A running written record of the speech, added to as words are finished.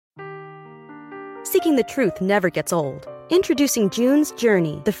seeking the truth never gets old. Introducing June's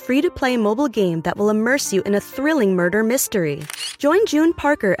Journey, the free-to-play mobile game that will immerse you in a thrilling murder mystery. Join June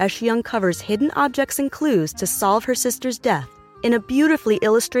Parker as she uncovers hidden objects and clues to solve her sister's death in a beautifully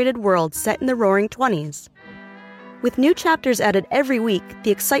illustrated world set in the Roaring '20s. With new chapters added every week,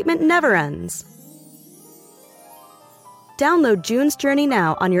 the excitement never ends. Download June's Journey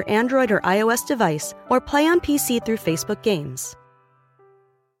now on your Android or iOS device, or play on PC through Facebook Games.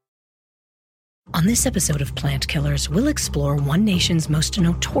 On this episode of Plant Killers, we'll explore one nation's most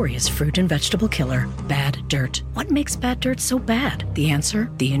notorious fruit and vegetable killer, bad dirt. What makes bad dirt so bad? The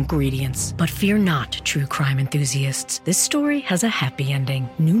answer? The ingredients. But fear not, true crime enthusiasts. This story has a happy ending.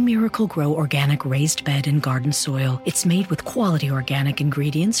 New Miracle Grow organic raised bed and garden soil. It's made with quality organic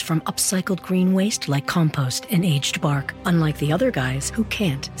ingredients from upcycled green waste like compost and aged bark. Unlike the other guys who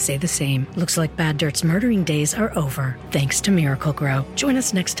can't say the same. Looks like bad dirt's murdering days are over, thanks to Miracle Grow. Join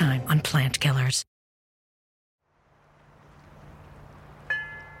us next time on Plant Killers.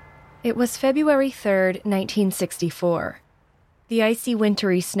 It was February 3rd, 1964. The icy,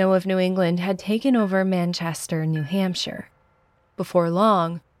 wintry snow of New England had taken over Manchester, New Hampshire. Before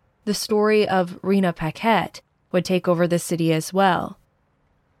long, the story of Rena Paquette would take over the city as well.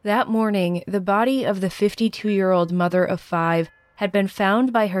 That morning, the body of the 52-year-old mother of 5 had been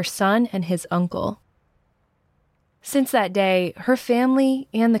found by her son and his uncle. Since that day, her family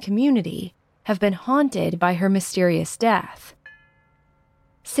and the community have been haunted by her mysterious death.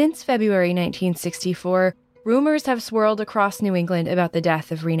 Since February 1964, rumors have swirled across New England about the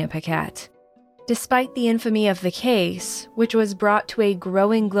death of Rena Paquette. Despite the infamy of the case, which was brought to a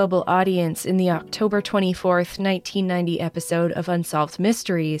growing global audience in the October 24, 1990 episode of Unsolved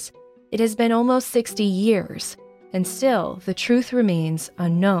Mysteries, it has been almost 60 years, and still the truth remains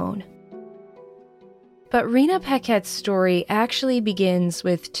unknown. But Rena Paquette's story actually begins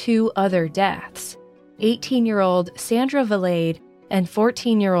with 2 other deaths, 18-year-old Sandra Valade and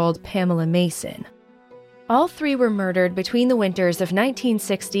 14-year-old Pamela Mason. All 3 were murdered between the winters of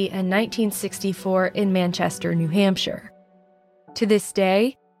 1960 and 1964 in Manchester, New Hampshire. To this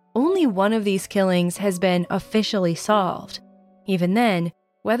day, only one of these killings has been officially solved. Even then,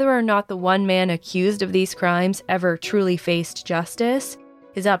 whether or not the one man accused of these crimes ever truly faced justice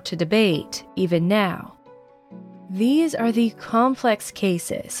is up to debate, even now. These are the complex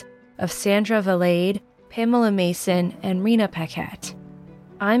cases of Sandra Valade, Pamela Mason, and Rena Paquette.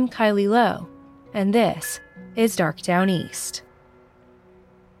 I'm Kylie Lowe, and this is Dark Down East.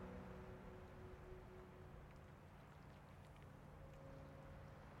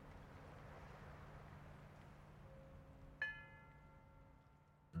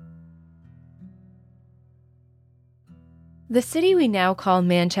 The city we now call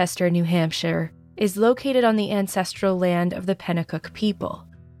Manchester, New Hampshire, is located on the ancestral land of the Pennacook people.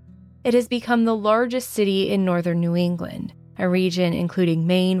 It has become the largest city in northern New England, a region including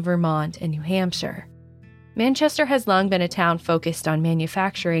Maine, Vermont, and New Hampshire. Manchester has long been a town focused on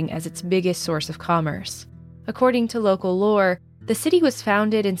manufacturing as its biggest source of commerce. According to local lore, the city was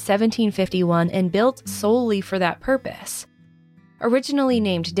founded in 1751 and built solely for that purpose. Originally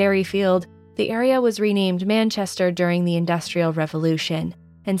named Dairyfield, the area was renamed Manchester during the Industrial Revolution,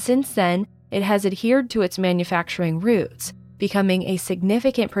 and since then, it has adhered to its manufacturing roots, becoming a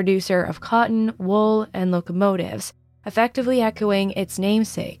significant producer of cotton, wool, and locomotives, effectively echoing its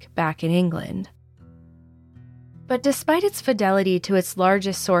namesake back in England. But despite its fidelity to its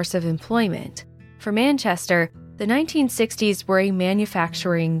largest source of employment, for Manchester, the 1960s were a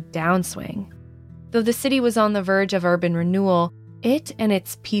manufacturing downswing. Though the city was on the verge of urban renewal, it and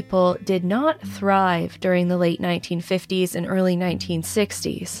its people did not thrive during the late 1950s and early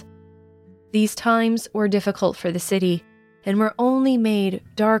 1960s. These times were difficult for the city, and were only made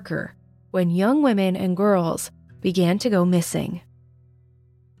darker when young women and girls began to go missing.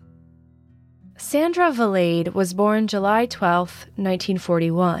 Sandra Valade was born July 12,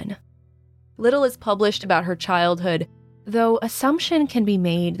 1941. Little is published about her childhood, though assumption can be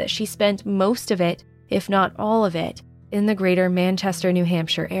made that she spent most of it, if not all of it, in the greater Manchester, New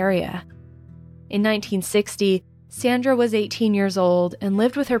Hampshire area. In 1960, Sandra was 18 years old and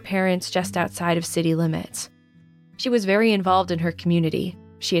lived with her parents just outside of city limits. She was very involved in her community.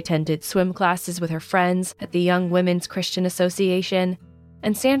 She attended swim classes with her friends at the Young Women's Christian Association,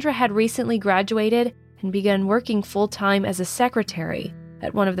 and Sandra had recently graduated and begun working full-time as a secretary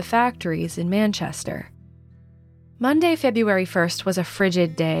at one of the factories in Manchester. Monday, February 1st was a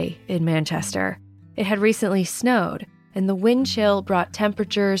frigid day in Manchester. It had recently snowed, and the wind chill brought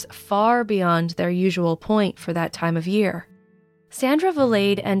temperatures far beyond their usual point for that time of year. Sandra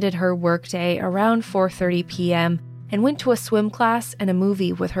Valade ended her workday around 4:30 p.m. and went to a swim class and a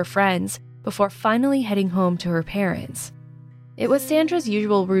movie with her friends before finally heading home to her parents. It was Sandra's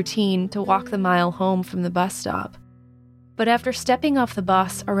usual routine to walk the mile home from the bus stop. But after stepping off the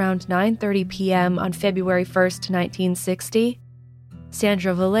bus around 9:30 p.m. on February 1st, 1960,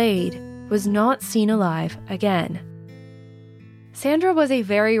 Sandra Valade was not seen alive again. Sandra was a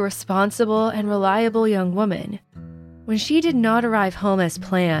very responsible and reliable young woman. When she did not arrive home as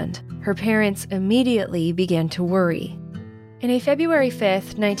planned, her parents immediately began to worry. In a February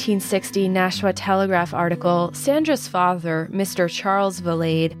 5th, 1960 Nashua Telegraph article, Sandra's father, Mr. Charles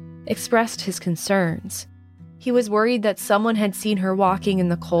Valade, expressed his concerns. He was worried that someone had seen her walking in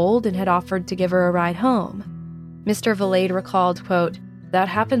the cold and had offered to give her a ride home. Mr. Valade recalled, quote, "That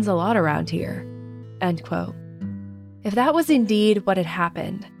happens a lot around here," end quote. If that was indeed what had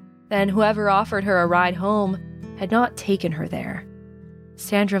happened, then whoever offered her a ride home had not taken her there.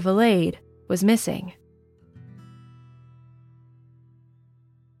 Sandra Valade was missing.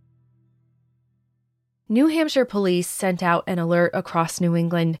 New Hampshire police sent out an alert across New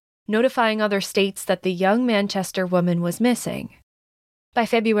England, notifying other states that the young Manchester woman was missing. By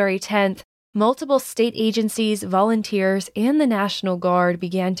February 10th, multiple state agencies, volunteers, and the National Guard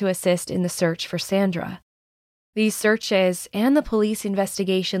began to assist in the search for Sandra. These searches and the police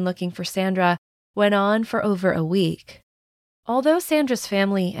investigation looking for Sandra went on for over a week. Although Sandra's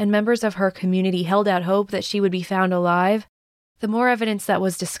family and members of her community held out hope that she would be found alive, the more evidence that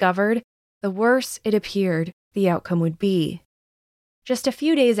was discovered, the worse it appeared the outcome would be. Just a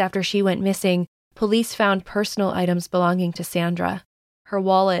few days after she went missing, police found personal items belonging to Sandra: her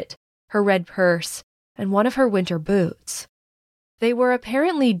wallet, her red purse, and one of her winter boots. They were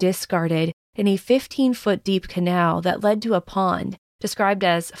apparently discarded in a 15-foot deep canal that led to a pond described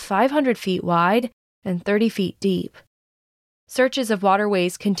as 500 feet wide and 30 feet deep. Searches of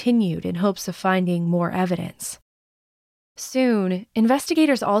waterways continued in hopes of finding more evidence. Soon,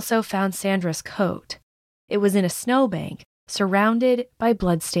 investigators also found Sandra's coat. It was in a snowbank, surrounded by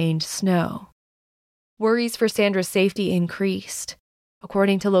blood-stained snow. Worries for Sandra's safety increased.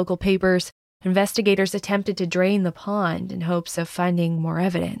 According to local papers, investigators attempted to drain the pond in hopes of finding more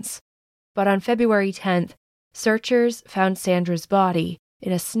evidence. But on February 10th, searchers found Sandra's body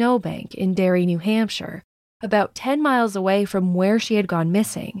in a snowbank in Derry, New Hampshire, about 10 miles away from where she had gone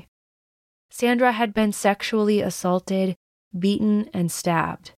missing. Sandra had been sexually assaulted, beaten, and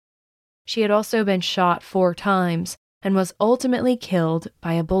stabbed. She had also been shot 4 times and was ultimately killed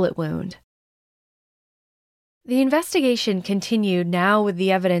by a bullet wound. The investigation continued now with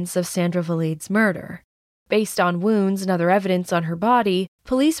the evidence of Sandra Valade's murder. Based on wounds and other evidence on her body,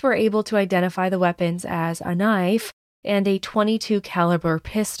 police were able to identify the weapons as a knife and a .22 caliber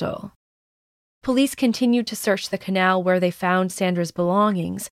pistol. Police continued to search the canal where they found Sandra's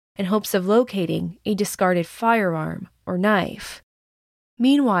belongings in hopes of locating a discarded firearm or knife.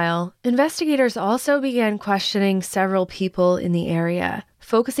 Meanwhile, investigators also began questioning several people in the area,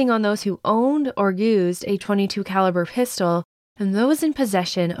 focusing on those who owned or used a .22 caliber pistol and those in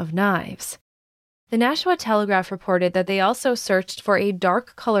possession of knives. The Nashua Telegraph reported that they also searched for a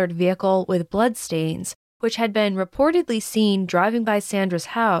dark-colored vehicle with bloodstains, which had been reportedly seen driving by Sandra's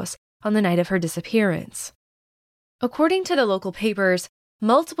house on the night of her disappearance. According to the local papers,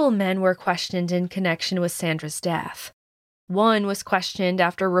 multiple men were questioned in connection with Sandra's death. One was questioned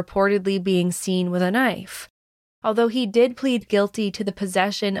after reportedly being seen with a knife. Although he did plead guilty to the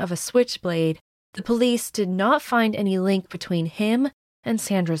possession of a switchblade, the police did not find any link between him and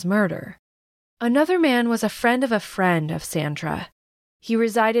Sandra's murder. Another man was a friend of Sandra. He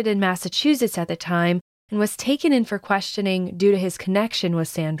resided in Massachusetts at the time and was taken in for questioning due to his connection with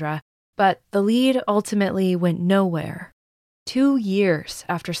Sandra, but the lead ultimately went nowhere. 2 years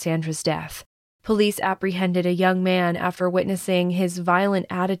after Sandra's death, police apprehended a young man after witnessing his violent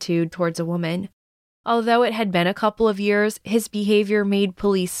attitude towards a woman. Although it had been a couple of years, his behavior made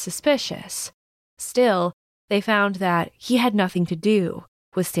police suspicious. Still, they found that he had nothing to do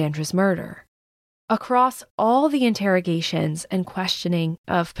with Sandra's murder. Across all the interrogations and questioning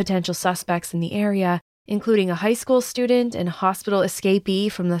of potential suspects in the area, including a high school student and hospital escapee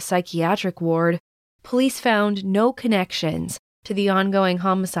from the psychiatric ward, police found no connections to the ongoing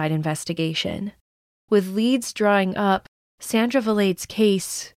homicide investigation. With leads drying up, Sandra Valade's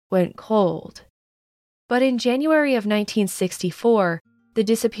case went cold. But in January of 1964, the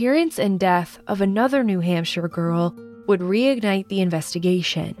disappearance and death of another New Hampshire girl would reignite the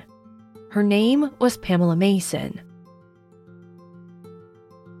investigation. Her name was Pamela Mason.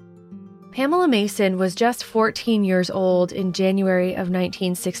 Pamela Mason was just 14 years old in January of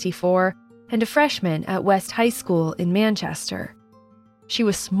 1964 and a freshman at West High School in Manchester. She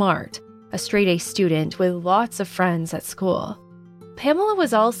was smart, a straight-A student with lots of friends at school. Pamela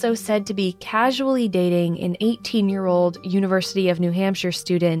was also said to be casually dating an 18-year-old University of New Hampshire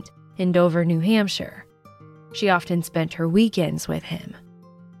student in Dover, New Hampshire. She often spent her weekends with him.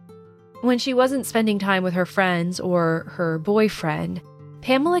 When she wasn't spending time with her friends or her boyfriend,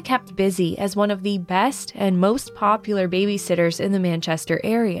 Pamela kept busy as one of the best and most popular babysitters in the Manchester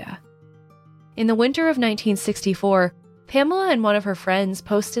area. In the winter of 1964, Pamela and one of her friends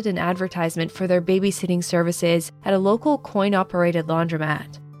posted an advertisement for their babysitting services at a local coin-operated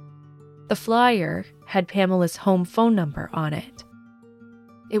laundromat. The flyer had Pamela's home phone number on it.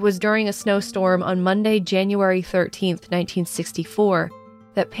 It was during a snowstorm on Monday, January 13th, 1964,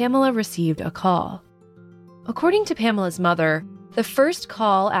 that Pamela received a call. According to Pamela's mother, the first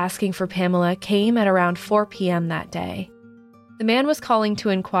call asking for Pamela came at around 4 p.m. that day. The man was calling to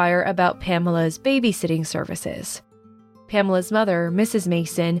inquire about Pamela's babysitting services. Pamela's mother, Mrs.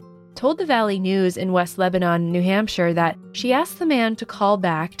 Mason, told the Valley News in West Lebanon, New Hampshire, that she asked the man to call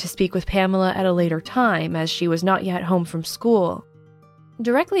back to speak with Pamela at a later time, as she was not yet home from school.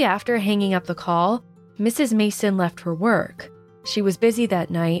 Directly after hanging up the call, Mrs. Mason left for work. She was busy that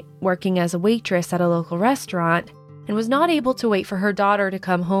night, working as a waitress at a local restaurant, and was not able to wait for her daughter to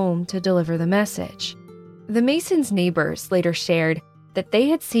come home to deliver the message. The Masons' neighbors later shared that they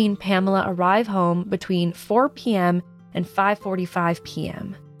had seen Pamela arrive home between 4 p.m. and 5:45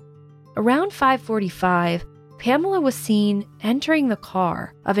 p.m. Around 5:45, Pamela was seen entering the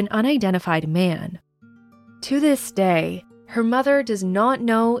car of an unidentified man. To this day, her mother does not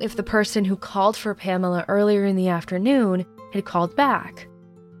know if the person who called for Pamela earlier in the afternoon had called back.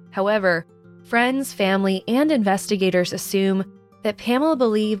 However, friends, family, and investigators assume that Pamela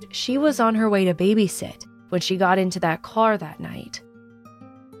believed she was on her way to babysit when she got into that car that night.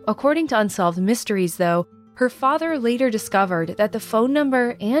 According to Unsolved Mysteries, though, her father later discovered that the phone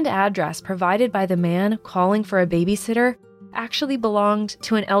number and address provided by the man calling for a babysitter actually belonged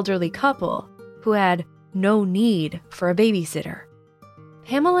to an elderly couple who had no need for a babysitter.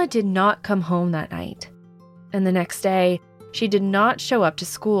 Pamela did not come home that night, and the next day, she did not show up to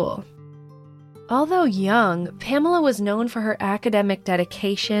school. Although young, Pamela was known for her academic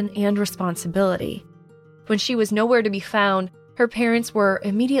dedication and responsibility. When she was nowhere to be found, her parents were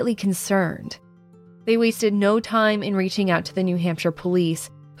immediately concerned. They wasted no time in reaching out to the New Hampshire police,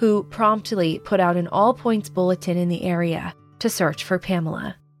 who promptly put out an all-points bulletin in the area to search for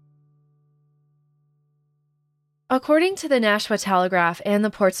Pamela. According to the Nashua Telegraph and the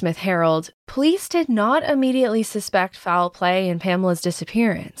Portsmouth Herald, police did not immediately suspect foul play in Pamela's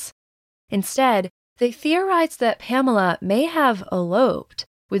disappearance. Instead, they theorized that Pamela may have eloped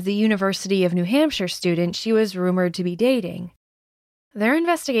with the University of New Hampshire student she was rumored to be dating. Their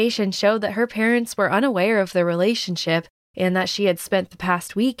investigation showed that her parents were unaware of the relationship and that she had spent the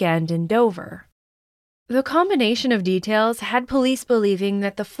past weekend in Dover. The combination of details had police believing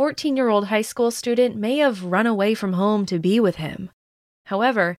that the 14-year-old high school student may have run away from home to be with him.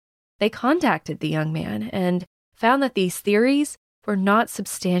 However, they contacted the young man and found that these theories were not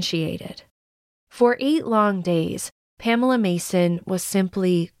substantiated. For 8 long days, Pamela Mason was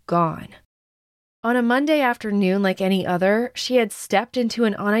simply gone. On a Monday afternoon like any other, she had stepped into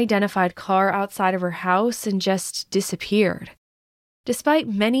an unidentified car outside of her house and just disappeared. Despite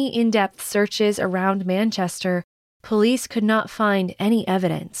many in-depth searches around Manchester, police could not find any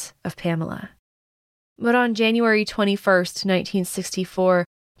evidence of Pamela. But on January 21st, 1964,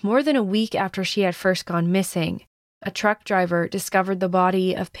 more than a week after she had first gone missing, a truck driver discovered the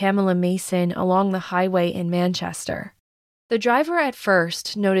body of Pamela Mason along the highway in Manchester. The driver at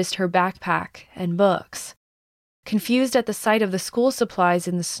first noticed her backpack and books. Confused at the sight of the school supplies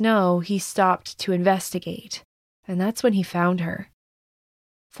in the snow, he stopped to investigate, and that's when he found her.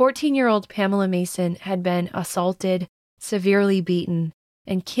 14-year-old Pamela Mason had been assaulted, severely beaten,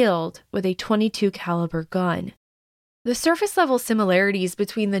 and killed with a .22 caliber gun. The surface-level similarities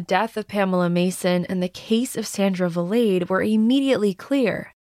between the death of Pamela Mason and the case of Sandra Valade were immediately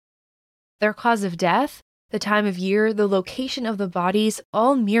clear. Their cause of death, the time of year, the location of the bodies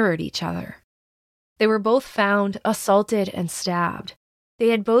all mirrored each other. They were both found assaulted and stabbed. They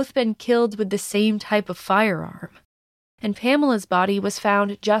had both been killed with the same type of firearm. And Pamela's body was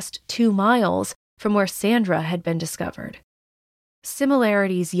found just 2 miles from where Sandra had been discovered.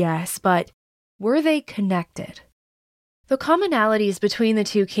 Similarities, yes, but were they connected? The commonalities between the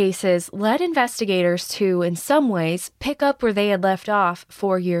two cases led investigators to, in some ways, pick up where they had left off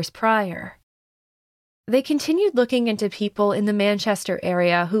 4 years prior. They continued looking into people in the Manchester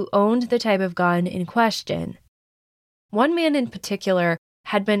area who owned the type of gun in question. One man in particular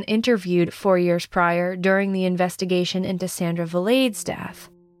had been interviewed 4 years prior during the investigation into Sandra Valade's death.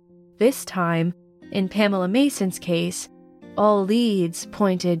 This time, in Pamela Mason's case, all leads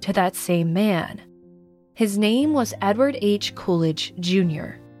pointed to that same man. His name was Edward H. Coolidge,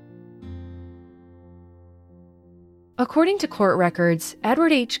 Jr. According to court records,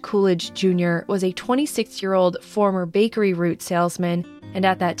 Edward H. Coolidge Jr. was a 26-year-old former bakery route salesman and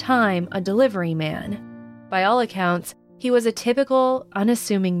at that time a delivery man. By all accounts, he was a typical,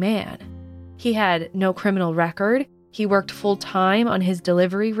 unassuming man. He had no criminal record, he worked full-time on his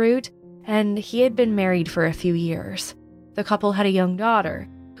delivery route, and he had been married for a few years. The couple had a young daughter,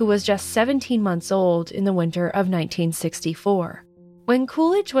 who was just 17 months old in the winter of 1964. When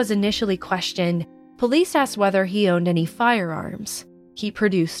Coolidge was initially questioned, police asked whether he owned any firearms. He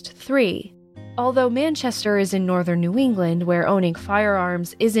produced 3. Although Manchester is in northern New England, where owning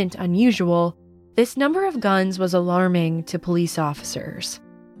firearms isn't unusual, this number of guns was alarming to police officers.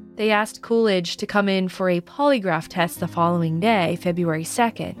 They asked Coolidge to come in for a polygraph test the following day, February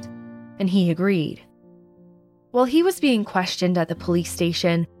 2nd, and he agreed. While he was being questioned at the police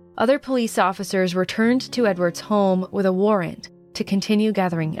station, other police officers returned to Edward's home with a warrant to continue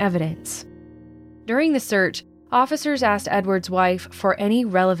gathering evidence. During the search, officers asked Edward's wife for any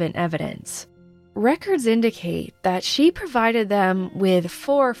relevant evidence. Records indicate that she provided them with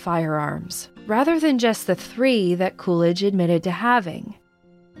 4 firearms, rather than just the 3 that Coolidge admitted to having.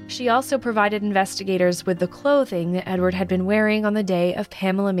 She also provided investigators with the clothing that Edward had been wearing on the day of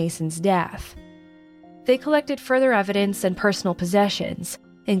Pamela Mason's death. They collected further evidence and personal possessions,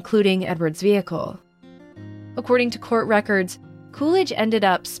 including Edward's vehicle. According to court records, Coolidge ended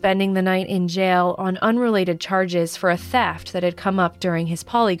up spending the night in jail on unrelated charges for a theft that had come up during his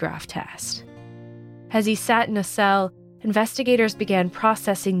polygraph test. As he sat in a cell, investigators began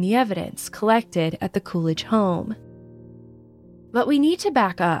processing the evidence collected at the Coolidge home. But we need to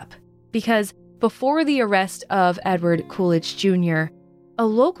back up, because before the arrest of Edward Coolidge Jr., a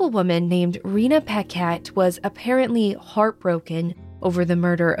local woman named Rena Paquette was apparently heartbroken over the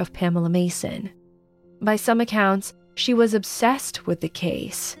murder of Pamela Mason. By some accounts, she was obsessed with the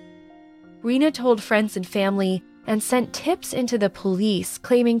case. Rena told friends and family and sent tips into the police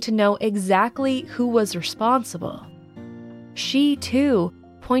claiming to know exactly who was responsible. She, too,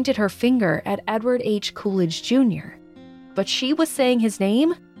 pointed her finger at Edward H. Coolidge Jr., but she was saying his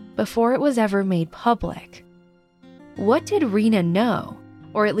name before it was ever made public. What did Rena know?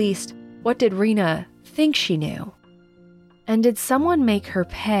 Or at least, what did Rena think she knew? And did someone make her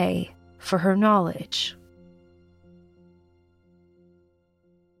pay for her knowledge?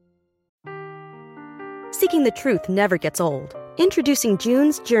 Seeking the truth never gets old. Introducing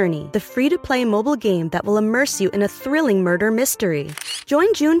June's Journey, the free-to-play mobile game that will immerse you in a thrilling murder mystery.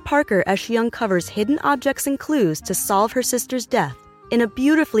 Join June Parker as she uncovers hidden objects and clues to solve her sister's death in a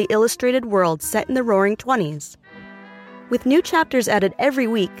beautifully illustrated world set in the Roaring '20s. With new chapters added every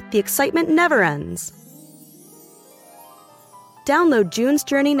week, the excitement never ends. Download June's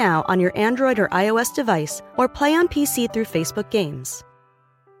Journey now on your Android or iOS device, or play on PC through Facebook Games.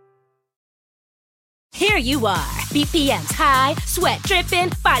 Here you are, BPMs high, sweat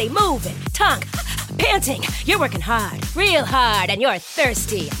dripping, body moving, tongue panting. You're working hard, real hard, and you're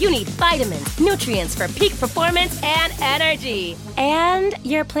thirsty. You need vitamins, nutrients for peak performance and energy. And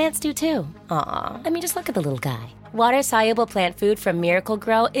your plants do too. Aw, I mean, just look at the little guy. Water-soluble plant food from Miracle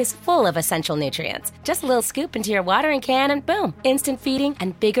Grow is full of essential nutrients. Just a little scoop into your watering can and boom, instant feeding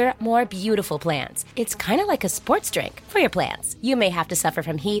and bigger, more beautiful plants. It's kind of like a sports drink for your plants. You may have to suffer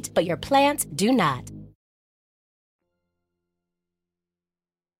from heat, but your plants do not.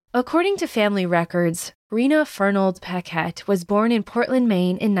 According to family records, Rena Fernald Paquette was born in Portland,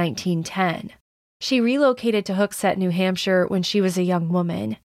 Maine in 1910. She relocated to Hooksett, New Hampshire when she was a young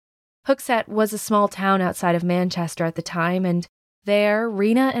woman. Hooksett was a small town outside of Manchester at the time, and there,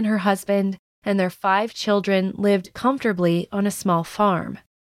 Rena and her husband and their 5 children lived comfortably on a small farm.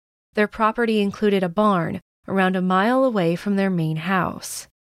 Their property included a barn around a mile away from their main house.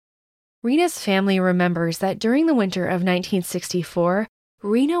 Rena's family remembers that during the winter of 1964,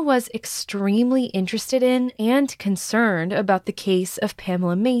 Rena was extremely interested in and concerned about the case of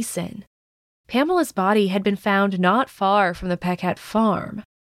Pamela Mason. Pamela's body had been found not far from the Paquette farm.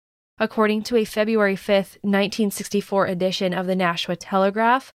 According to a February 5, 1964 edition of the Nashua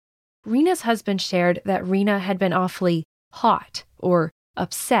Telegraph, Rena's husband shared that Rena had been awfully hot or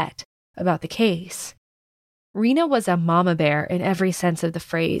upset about the case. Rena was a mama bear in every sense of the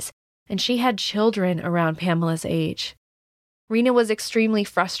phrase, and she had children around Pamela's age. Rena was extremely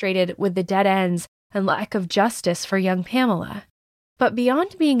frustrated with the dead ends and lack of justice for young Pamela. But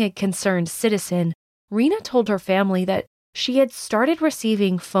beyond being a concerned citizen, Rena told her family that she had started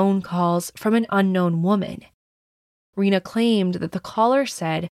receiving phone calls from an unknown woman. Rena claimed that the caller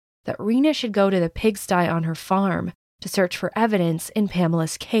said that Rena should go to the pigsty on her farm to search for evidence in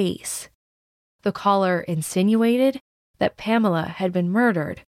Pamela's case. The caller insinuated that Pamela had been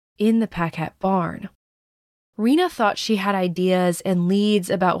murdered in the Paquette barn. Rena thought she had ideas and leads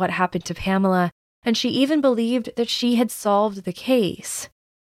about what happened to Pamela, and she even believed that she had solved the case.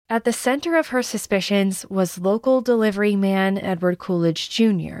 At the center of her suspicions was local delivery man Edward Coolidge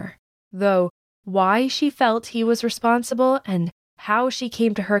Jr., though why she felt he was responsible and how she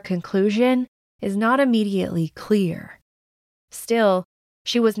came to her conclusion is not immediately clear. Still,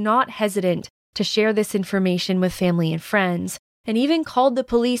 she was not hesitant to share this information with family and friends, and even called the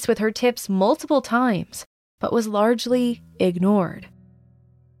police with her tips multiple times, but was largely ignored.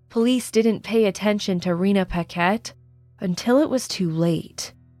 Police didn't pay attention to Rena Paquette until it was too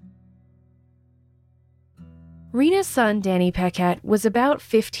late. Rena's son, Danny Paquette, was about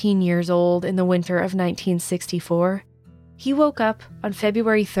 15 years old in the winter of 1964. He woke up on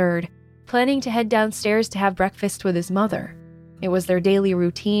February 3rd, planning to head downstairs to have breakfast with his mother. It was their daily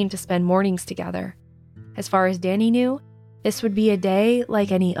routine to spend mornings together. As far as Danny knew, this would be a day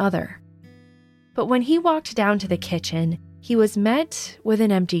like any other. But when he walked down to the kitchen, he was met with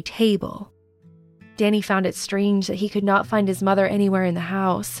an empty table. Danny found it strange that he could not find his mother anywhere in the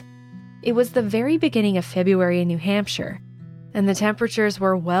house. It was the very beginning of February in New Hampshire, and the temperatures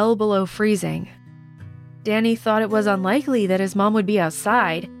were well below freezing. Danny thought it was unlikely that his mom would be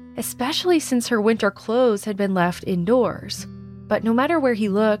outside, especially since her winter clothes had been left indoors. But no matter where he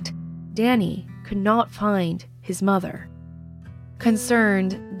looked, Danny could not find his mother.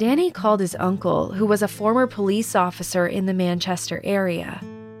 Concerned, Danny called his uncle, who was a former police officer in the Manchester area.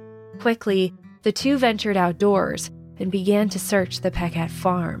 Quickly, the two ventured outdoors and began to search the Paquette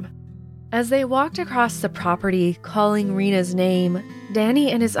farm. As they walked across the property, calling Rena's name,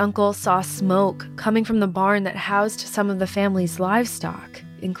 Danny and his uncle saw smoke coming from the barn that housed some of the family's livestock,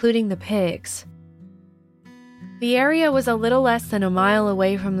 including the pigs. The area was a little less than a mile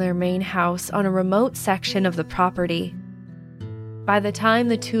away from their main house on a remote section of the property. By the time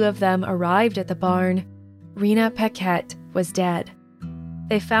the two of them arrived at the barn, Rena Paquette was dead.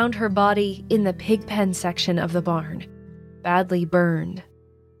 They found her body in the pig pen section of the barn, badly burned.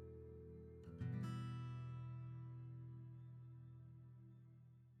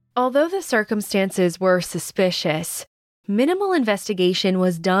 Although the circumstances were suspicious, minimal investigation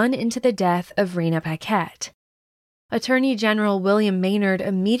was done into the death of Rena Paquette. Attorney General William Maynard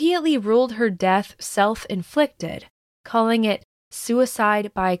immediately ruled her death self-inflicted, calling it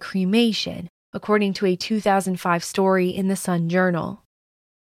suicide by cremation, according to a 2005 story in the Sun Journal.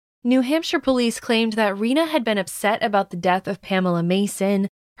 New Hampshire police claimed that Rena had been upset about the death of Pamela Mason,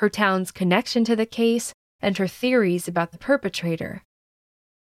 her town's connection to the case, and her theories about the perpetrator.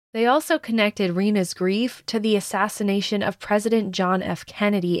 They also connected Rena's grief to the assassination of President John F.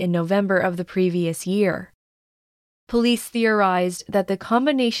 Kennedy in November of the previous year. Police theorized that the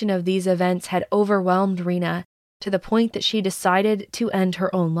combination of these events had overwhelmed Rena to the point that she decided to end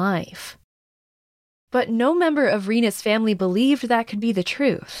her own life. But no member of Rena's family believed that could be the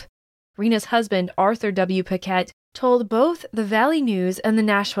truth. Rena's husband, Arthur W. Paquette, told both the Valley News and the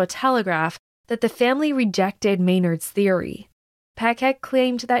Nashua Telegraph that the family rejected Maynard's theory. Paquette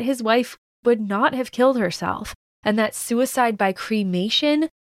claimed that his wife would not have killed herself, and that suicide by cremation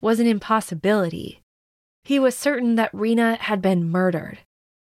was an impossibility. He was certain that Rena had been murdered.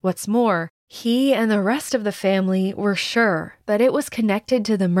 What's more, he and the rest of the family were sure that it was connected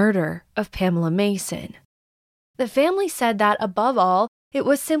to the murder of Pamela Mason. The family said that, above all, it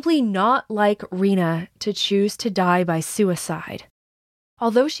was simply not like Rena to choose to die by suicide.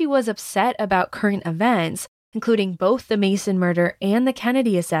 Although she was upset about current events, including both the Mason murder and the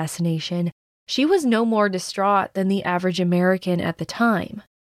Kennedy assassination, she was no more distraught than the average American at the time.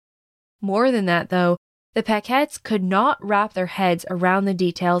 More than that, though, the Paquettes could not wrap their heads around the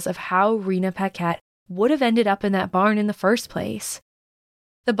details of how Rena Paquette would have ended up in that barn in the first place.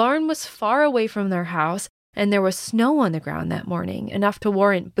 The barn was far away from their house, and there was snow on the ground that morning, enough to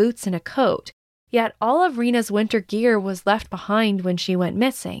warrant boots and a coat, yet all of Rena's winter gear was left behind when she went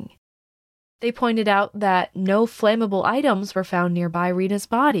missing. They pointed out that no flammable items were found nearby Rena's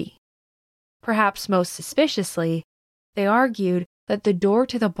body. Perhaps most suspiciously, they argued that the door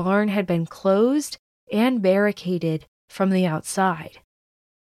to the barn had been closed and barricaded from the outside.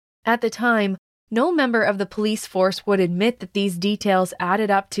 At the time, no member of the police force would admit that these details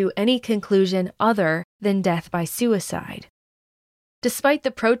added up to any conclusion other than death by suicide. Despite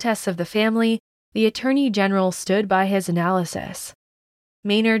the protests of the family, the Attorney General stood by his analysis.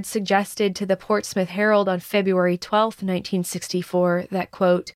 Maynard suggested to the Portsmouth Herald on February 12, 1964, that,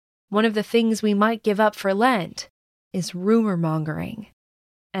 quote, "One of the things we might give up for Lent is rumor-mongering,"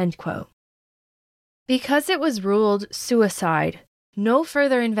 end quote. Because it was ruled suicide, no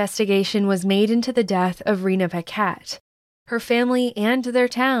further investigation was made into the death of Rena Paquette. Her family and their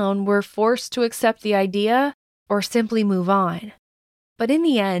town were forced to accept the idea or simply move on. But in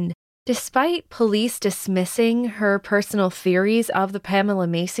the end, despite police dismissing her personal theories of the Pamela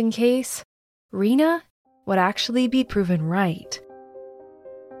Mason case, Rena would actually be proven right.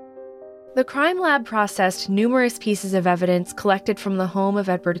 The crime lab processed numerous pieces of evidence collected from the home of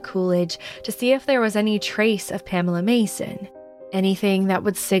Edward Coolidge to see if there was any trace of Pamela Mason, anything that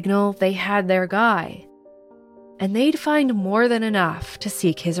would signal they had their guy. And they'd find more than enough to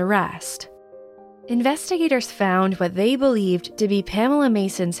seek his arrest. Investigators found what they believed to be Pamela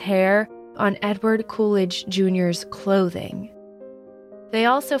Mason's hair on Edward Coolidge Jr.'s clothing. They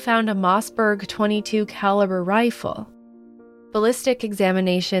also found a Mossberg .22 caliber rifle. Ballistic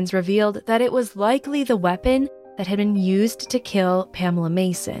examinations revealed that it was likely the weapon that had been used to kill Pamela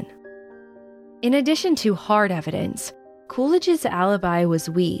Mason. In addition to hard evidence, Coolidge's alibi was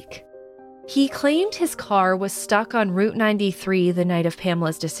weak. He claimed his car was stuck on Route 93 the night of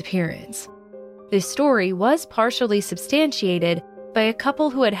Pamela's disappearance. This story was partially substantiated by a couple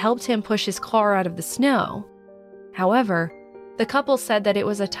who had helped him push his car out of the snow. However, the couple said that it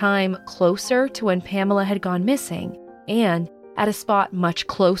was a time closer to when Pamela had gone missing and at a spot much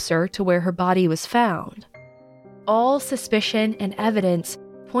closer to where her body was found. All suspicion and evidence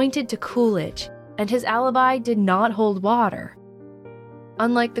pointed to Coolidge, and his alibi did not hold water.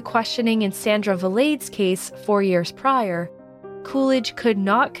 Unlike the questioning in Sandra Valade's case 4 years prior, Coolidge could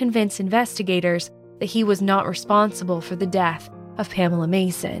not convince investigators that he was not responsible for the death of Pamela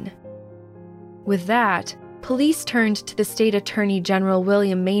Mason. With that, police turned to the state attorney general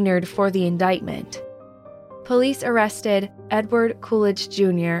William Maynard for the indictment. Police arrested Edward Coolidge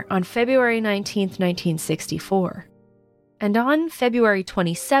Jr. on February 19, 1964. And on February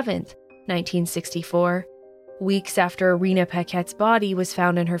 27, 1964, weeks after Rena Paquette's body was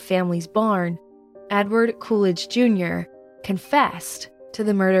found in her family's barn, Edward Coolidge Jr. confessed to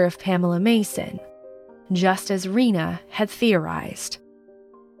the murder of Pamela Mason, just as Rena had theorized.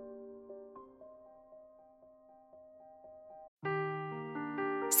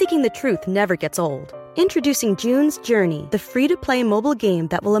 Seeking the truth never gets old. Introducing June's Journey, the free-to-play mobile game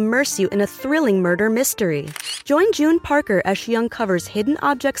that will immerse you in a thrilling murder mystery. Join June Parker as she uncovers hidden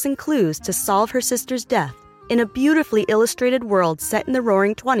objects and clues to solve her sister's death in a beautifully illustrated world set in the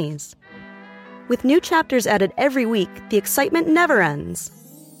Roaring '20s. With new chapters added every week, the excitement never ends.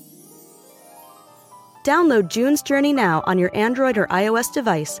 Download June's Journey now on your Android or iOS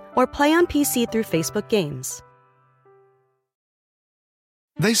device or play on PC through Facebook Games.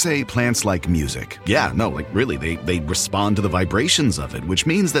 They say plants like music. Yeah, no, like really, they respond to the vibrations of it, which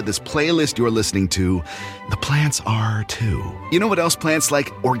means that this playlist you're listening to, the plants are too. You know what else plants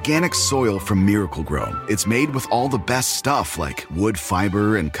like? Organic soil from Miracle Grow. It's made with all the best stuff like wood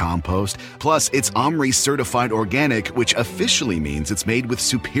fiber and compost. Plus, it's OMRI certified organic, which officially means it's made with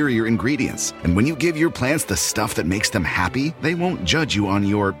superior ingredients. And when you give your plants the stuff that makes them happy, they won't judge you on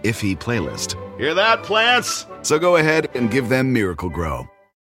your iffy playlist. Hear that, plants? So go ahead and give them Miracle Grow.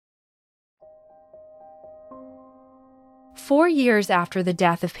 4 years after the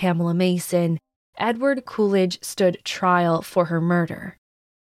death of Pamela Mason, Edward Coolidge stood trial for her murder.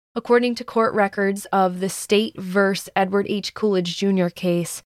 According to court records of the State vs. Edward H. Coolidge Jr.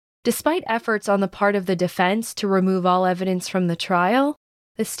 case, despite efforts on the part of the defense to remove all evidence from the trial,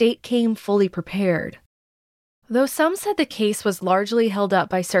 the state came fully prepared. Though some said the case was largely held up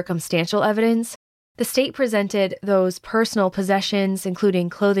by circumstantial evidence, the state presented those personal possessions, including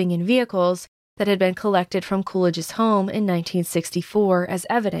clothing and vehicles, that had been collected from Coolidge's home in 1964 as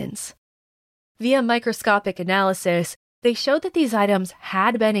evidence. Via microscopic analysis, they showed that these items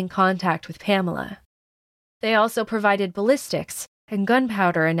had been in contact with Pamela. They also provided ballistics and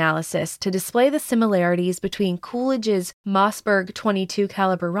gunpowder analysis to display the similarities between Coolidge's Mossberg .22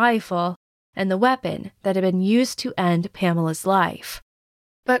 caliber rifle and the weapon that had been used to end Pamela's life.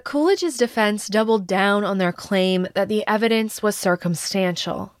 But Coolidge's defense doubled down on their claim that the evidence was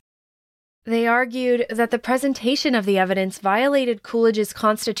circumstantial. They argued that the presentation of the evidence violated Coolidge's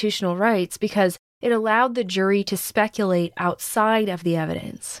constitutional rights because it allowed the jury to speculate outside of the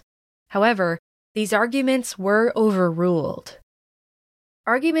evidence. However, these arguments were overruled.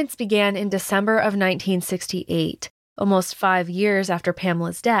 Arguments began in December of 1968, almost 5 years after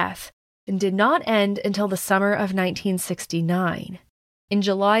Pamela's death, and did not end until the summer of 1969. In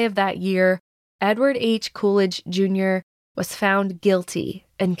July of that year, Edward H. Coolidge Jr. was found guilty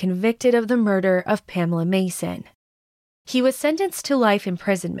and convicted of the murder of Pamela Mason. He was sentenced to life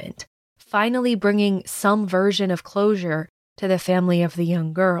imprisonment, finally bringing some version of closure to the family of the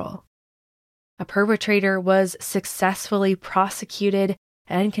young girl. A perpetrator was successfully prosecuted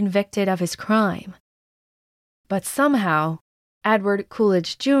and convicted of his crime. But somehow, Edward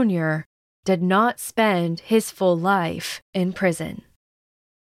Coolidge Jr. did not spend his full life in prison.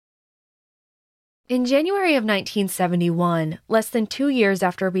 In January of 1971, less than 2 years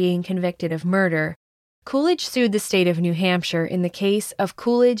after being convicted of murder, Coolidge sued the state of New Hampshire in the case of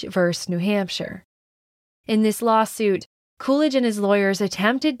Coolidge v. New Hampshire. In this lawsuit, Coolidge and his lawyers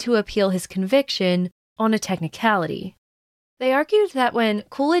attempted to appeal his conviction on a technicality. They argued that when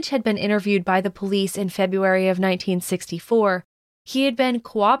Coolidge had been interviewed by the police in February of 1964, he had been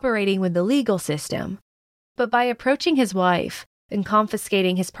cooperating with the legal system. But by approaching his wife and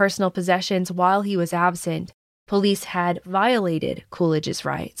confiscating his personal possessions while he was absent, police had violated Coolidge's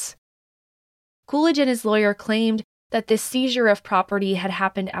rights. Coolidge and his lawyer claimed that this seizure of property had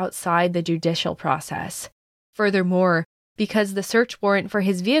happened outside the judicial process. Furthermore, because the search warrant for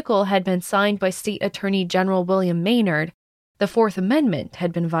his vehicle had been signed by State Attorney General William Maynard, the Fourth Amendment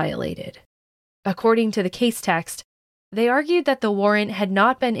had been violated. According to the case text, they argued that the warrant had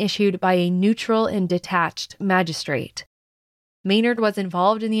not been issued by a neutral and detached magistrate. Maynard was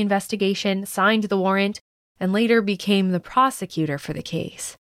involved in the investigation, signed the warrant, and later became the prosecutor for the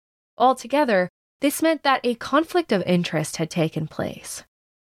case. Altogether, this meant that a conflict of interest had taken place.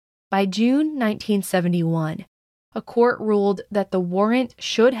 By June 1971, a court ruled that the warrant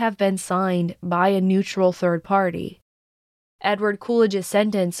should have been signed by a neutral third party. Edward Coolidge's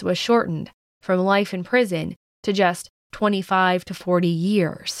sentence was shortened from life in prison to just 25 to 40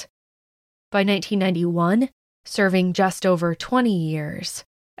 years. By 1991, serving just over 20 years,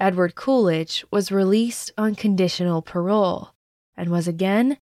 Edward Coolidge was released on conditional parole and was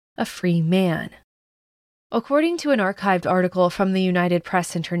again a free man. According to an archived article from the United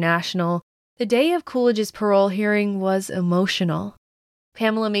Press International, the day of Coolidge's parole hearing was emotional.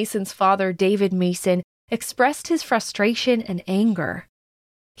 Pamela Mason's father, David Mason, expressed his frustration and anger.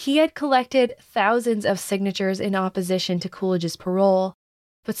 He had collected thousands of signatures in opposition to Coolidge's parole,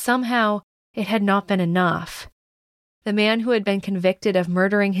 but somehow it had not been enough. The man who had been convicted of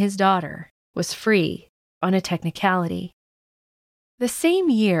murdering his daughter was free on a technicality. The same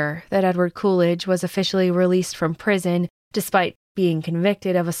year that Edward Coolidge was officially released from prison, despite being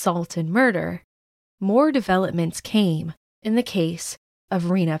convicted of assault and murder, more developments came in the case of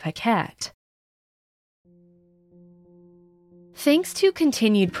Rena Paquette. Thanks to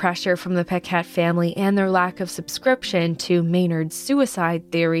continued pressure from the Paquette family and their lack of subscription to Maynard's suicide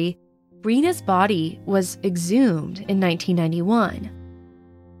theory, Rena's body was exhumed in 1991.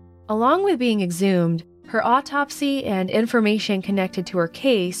 Along with being exhumed, her autopsy and information connected to her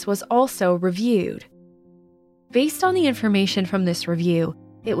case was also reviewed. Based on the information from this review,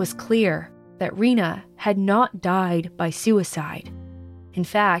 it was clear that Rena had not died by suicide. In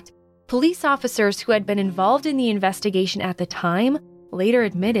fact, police officers who had been involved in the investigation at the time later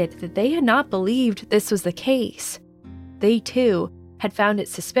admitted that they had not believed this was the case. They, too, had found it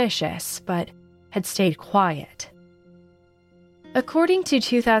suspicious, but had stayed quiet. According to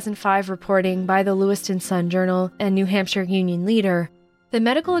 2005 reporting by the Lewiston Sun-Journal and New Hampshire Union Leader, the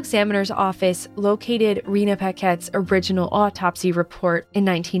medical examiner's office located Rena Paquette's original autopsy report in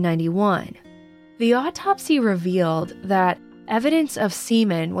 1991. The autopsy revealed that evidence of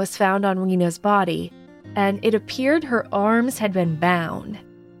semen was found on Rena's body, and it appeared her arms had been bound.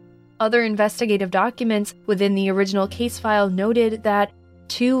 Other investigative documents within the original case file noted that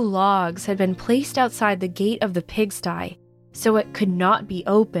 2 logs had been placed outside the gate of the pigsty, so it could not be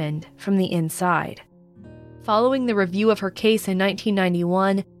opened from the inside. Following the review of her case in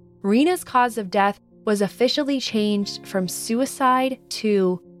 1991, Rena's cause of death was officially changed from suicide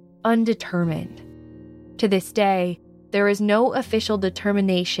to undetermined. To this day, there is no official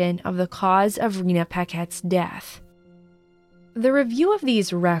determination of the cause of Rena Paquette's death. The review of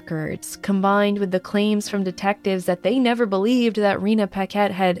these records, combined with the claims from detectives that they never believed that Rena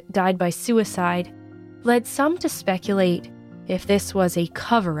Paquette had died by suicide, led some to speculate if this was a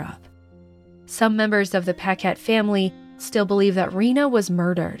cover-up. Some members of the Paquette family still believe that Rena was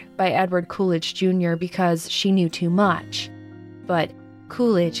murdered by Edward Coolidge Jr. because she knew too much. But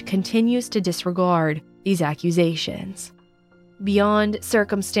Coolidge continues to disregard these accusations. Beyond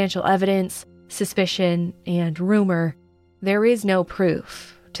circumstantial evidence, suspicion, and rumor, there is no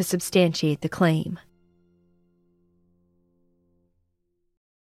proof to substantiate the claim.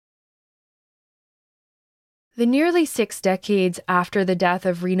 The nearly 6 decades after the death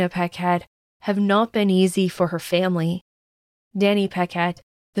of Rena Paquette have not been easy for her family. Danny Paquette,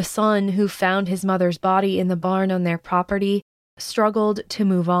 the son who found his mother's body in the barn on their property, struggled to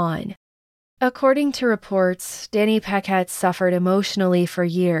move on. According to reports, Danny Paquette suffered emotionally for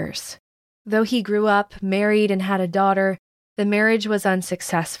years. Though he grew up, married, and had a daughter, the marriage was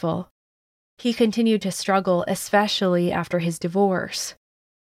unsuccessful. He continued to struggle, especially after his divorce.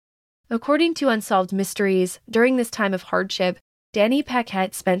 According to Unsolved Mysteries, during this time of hardship, Danny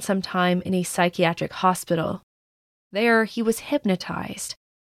Paquette spent some time in a psychiatric hospital. There, he was hypnotized,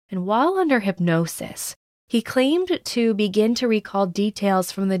 and while under hypnosis, he claimed to begin to recall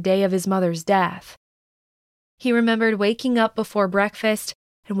details from the day of his mother's death. He remembered waking up before breakfast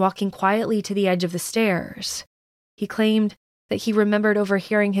and walking quietly to the edge of the stairs. He claimed that he remembered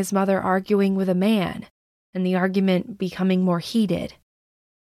overhearing his mother arguing with a man, and the argument becoming more heated.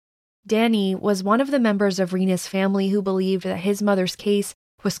 Danny was one of the members of Rena's family who believed that his mother's case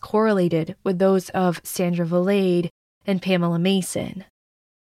was correlated with those of Sandra Valade and Pamela Mason.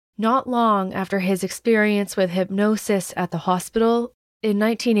 Not long after his experience with hypnosis at the hospital, in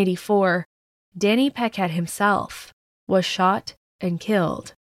 1984, Danny Paquette himself was shot and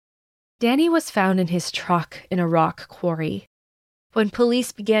killed. Danny was found in his truck in a rock quarry. When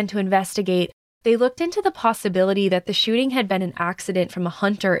police began to investigate, they looked into the possibility that the shooting had been an accident from a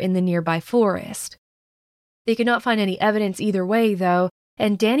hunter in the nearby forest. They could not find any evidence either way, though,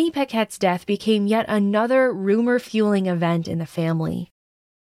 and Danny Paquette's death became yet another rumor-fueling event in the family.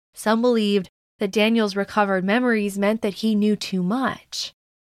 Some believed that Daniel's recovered memories meant that he knew too much.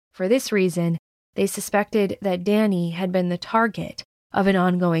 For this reason, they suspected that Danny had been the target of an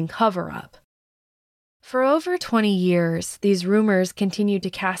ongoing cover-up. For over 20 years, these rumors continued to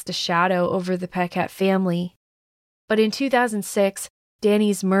cast a shadow over the Paquette family. But in 2006,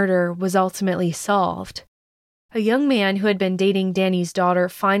 Danny's murder was ultimately solved. A young man who had been dating Danny's daughter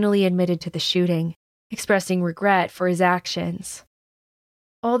finally admitted to the shooting, expressing regret for his actions.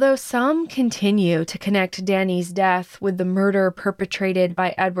 Although some continue to connect Danny's death with the murder perpetrated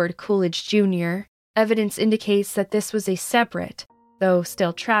by Edward Coolidge Jr., evidence indicates that this was a separate, though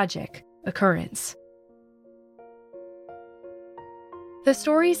still tragic, occurrence. The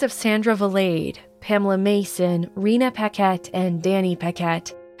stories of Sandra Valade, Pamela Mason, Rena Paquette, and Danny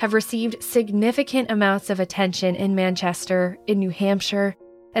Paquette have received significant amounts of attention in Manchester, in New Hampshire,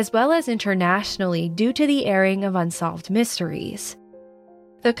 as well as internationally due to the airing of Unsolved Mysteries.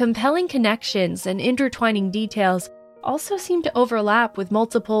 The compelling connections and intertwining details also seem to overlap with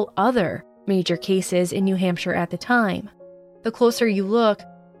multiple other major cases in New Hampshire at the time. The closer you look,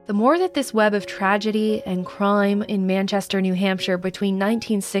 the more that this web of tragedy and crime in Manchester, New Hampshire between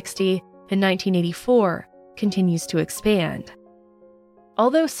 1960 and 1984 continues to expand.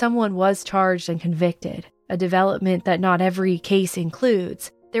 Although someone was charged and convicted, a development that not every case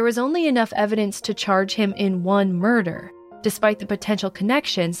includes, there was only enough evidence to charge him in one murder, despite the potential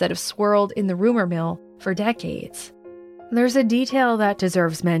connections that have swirled in the rumor mill for decades. There's a detail that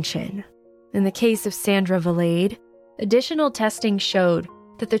deserves mention. In the case of Sandra Valade, additional testing showed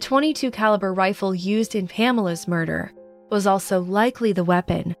that the .22 caliber rifle used in Pamela's murder was also likely the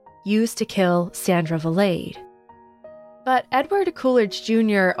weapon used to kill Sandra Valade. But Edward Coolidge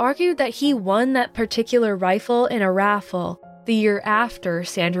Jr. argued that he won that particular rifle in a raffle the year after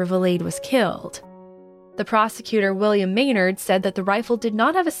Sandra Valade was killed. The prosecutor, William Maynard, said that the rifle did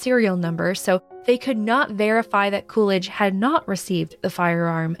not have a serial number, so they could not verify that Coolidge had not received the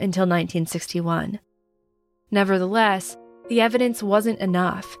firearm until 1961. Nevertheless, the evidence wasn't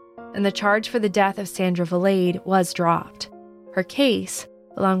enough, and the charge for the death of Sandra Valade was dropped. Her case,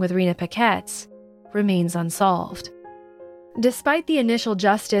 along with Rena Paquette's, remains unsolved. Despite the initial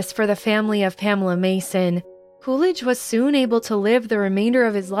justice for the family of Pamela Mason, Coolidge was soon able to live the remainder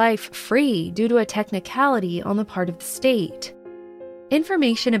of his life free due to a technicality on the part of the state.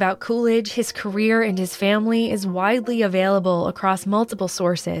 Information about Coolidge, his career, and his family is widely available across multiple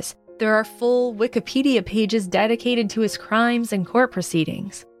sources. There are full Wikipedia pages dedicated to his crimes and court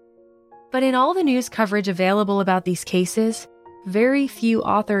proceedings. But in all the news coverage available about these cases, very few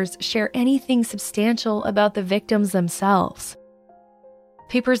authors share anything substantial about the victims themselves.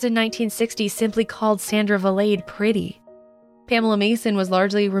 Papers in 1960 simply called Sandra Valade pretty. Pamela Mason was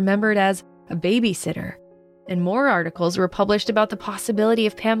largely remembered as a babysitter, and more articles were published about the possibility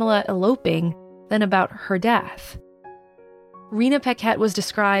of Pamela eloping than about her death. Rena Paquette was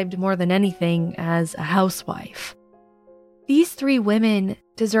described more than anything as a housewife. These three women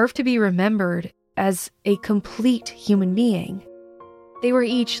deserve to be remembered as a complete human being. They were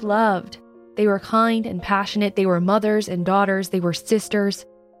each loved. They were kind and passionate. They were mothers and daughters. They were sisters.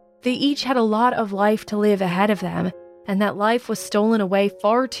 They each had a lot of life to live ahead of them, and that life was stolen away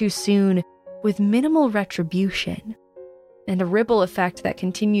far too soon with minimal retribution, and a ripple effect that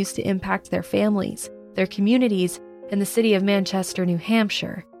continues to impact their families, their communities, and the city of Manchester, New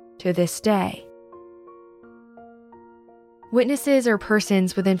Hampshire, to this day. Witnesses or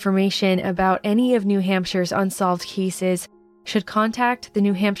persons with information about any of New Hampshire's unsolved cases should contact the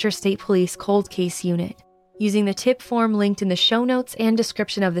New Hampshire State Police Cold Case Unit using the tip form linked in the show notes and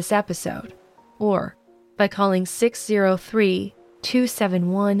description of this episode, or by calling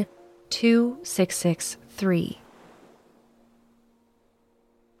 603-271-2663.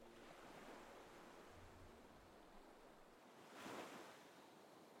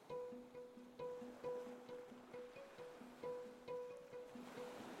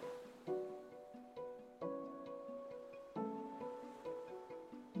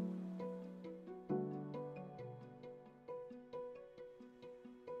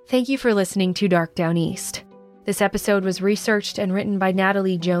 Thank you for listening to Dark Down East. This episode was researched and written by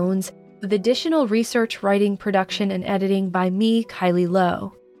Natalie Jones, with additional research, writing, production, and editing by me, Kylie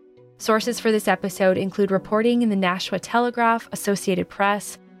Lowe. Sources for this episode include reporting in the Nashua Telegraph, Associated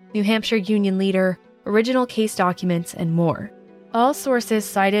Press, New Hampshire Union Leader, original case documents, and more. All sources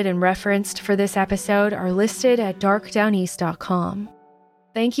cited and referenced for this episode are listed at darkdowneast.com.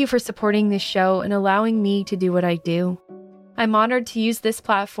 Thank you for supporting this show and allowing me to do what I do. I'm honored to use this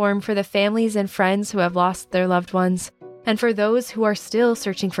platform for the families and friends who have lost their loved ones, and for those who are still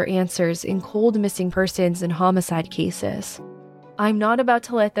searching for answers in cold missing persons and homicide cases. I'm not about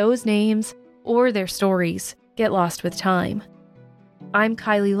to let those names or their stories get lost with time. I'm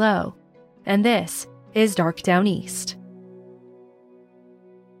Kylie Lowe, and this is Dark Down East.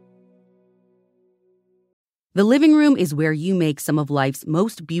 The living room is where you make some of life's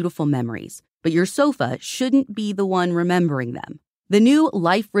most beautiful memories, but your sofa shouldn't be the one remembering them. The new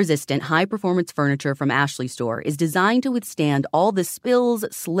life-resistant high-performance furniture from Ashley Store is designed to withstand all the spills,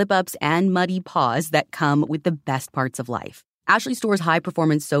 slip-ups, and muddy paws that come with the best parts of life. Ashley Store's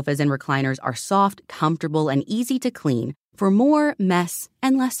high-performance sofas and recliners are soft, comfortable, and easy to clean for more mess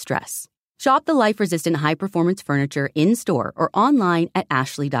and less stress. Shop the life-resistant high-performance furniture in-store or online at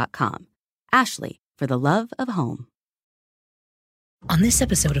ashley.com. Ashley, for the love of home. On this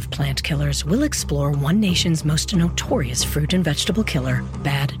episode of Plant Killers, we'll explore one nation's most notorious fruit and vegetable killer,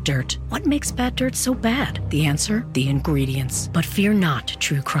 bad dirt. What makes bad dirt so bad? The answer? The ingredients. But fear not,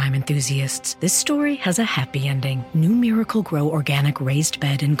 true crime enthusiasts. This story has a happy ending. New Miracle Grow organic raised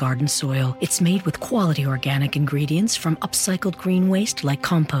bed and garden soil. It's made with quality organic ingredients from upcycled green waste like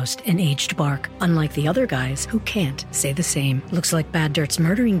compost and aged bark. Unlike the other guys who can't say the same. Looks like bad dirt's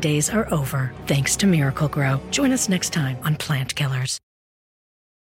murdering days are over, thanks to Miracle Grow. Join us next time on Plant Killers.